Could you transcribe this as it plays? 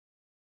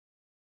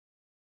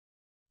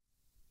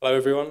Hello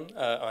everyone,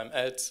 I'm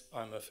Ed.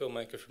 I'm a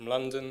filmmaker from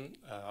London.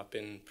 I've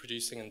been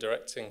producing and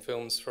directing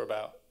films for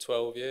about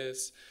 12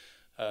 years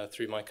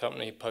through my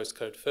company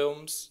Postcode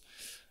Films.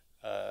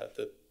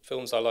 The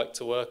films I like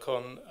to work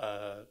on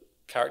are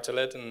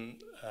character-led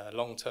and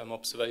long-term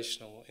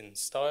observational in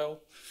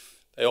style.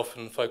 They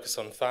often focus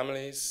on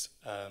families,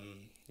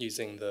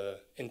 using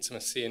the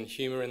intimacy and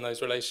humour in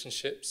those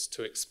relationships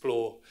to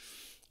explore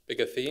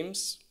bigger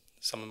themes.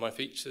 Some of my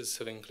features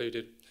have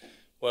included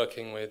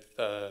working with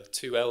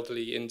two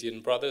elderly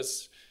Indian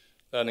brothers,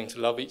 learning to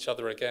love each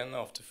other again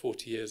after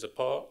 40 years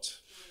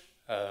apart,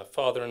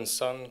 father and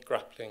son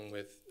grappling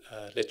with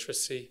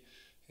literacy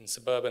in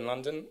suburban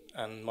London,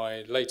 and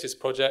my latest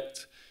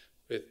project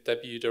with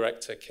debut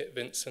director Kit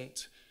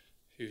Vincent,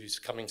 who's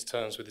coming to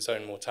terms with his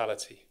own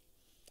mortality.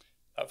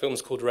 That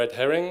film's called Red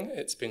Herring.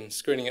 It's been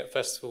screening at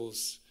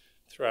festivals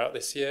throughout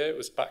this year. It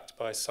was backed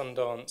by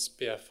Sundance,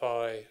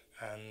 BFI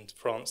and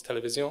France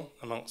Télévisions,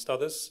 amongst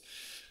others.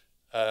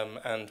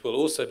 And we'll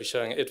also be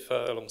showing at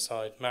IDFA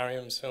alongside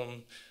Mariam's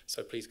film,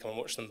 so please come and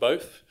watch them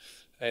both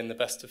in the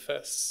Best of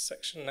Fest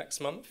section next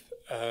month.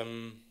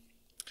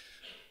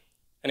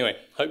 Anyway,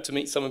 hope to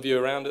meet some of you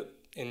around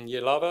in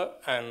Ji.hlava,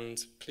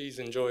 and please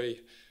enjoy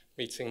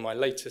meeting my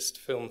latest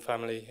film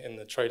family in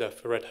the trailer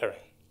for Red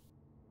Herring.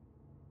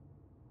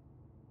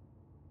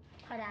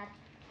 Hi, Dad.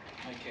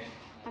 Okay.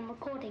 I'm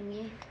recording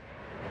you.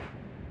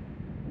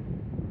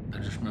 I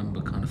just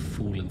remember kind of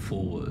falling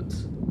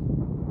forwards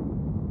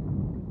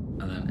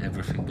and then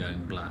everything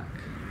going black.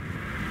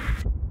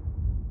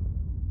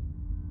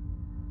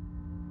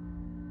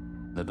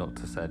 The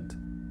doctor said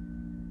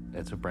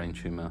it's a brain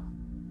tumour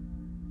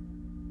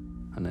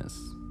and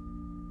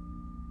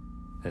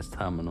it's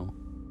terminal.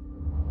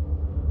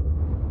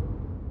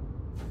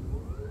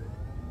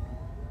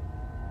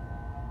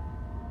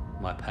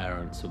 My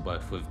parents were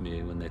both with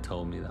me when they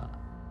told me that.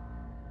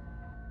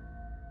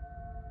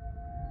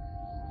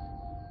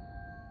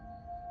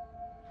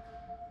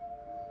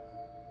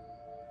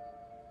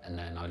 And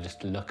then I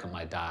just look at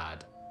my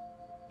dad.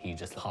 He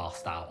just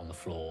passed out on the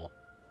floor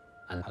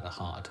and had a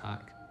heart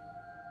attack.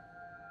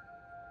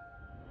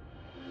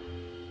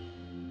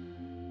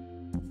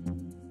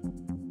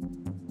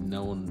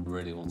 No one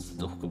really wants to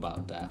talk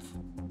about death,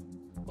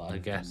 but I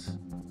guess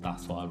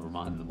that's what I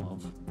remind them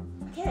of.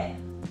 Kit,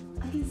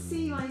 I can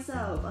see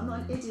myself. I'm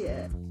not an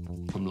idiot.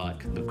 I'm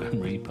like the Grim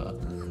Reaper.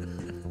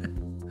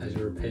 Has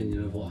your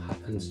opinion of what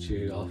happens to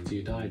you after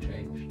you die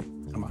changed?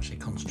 I'm actually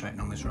concentrating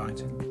on this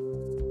writing.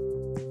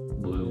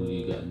 Will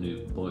you get a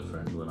new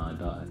boyfriend when I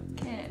die?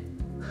 Kit.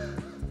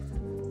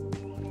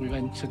 We've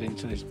entered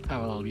into this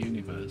parallel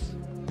universe,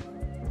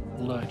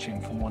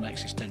 lurching from one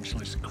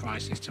existentialist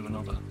crisis to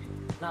another.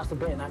 That's the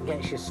bit that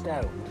gets you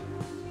stoned.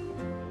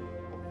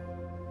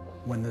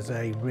 When there's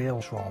a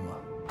real trauma,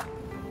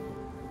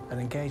 an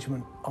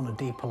engagement on a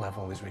deeper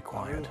level is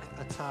required.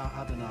 Atah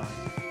Adonai.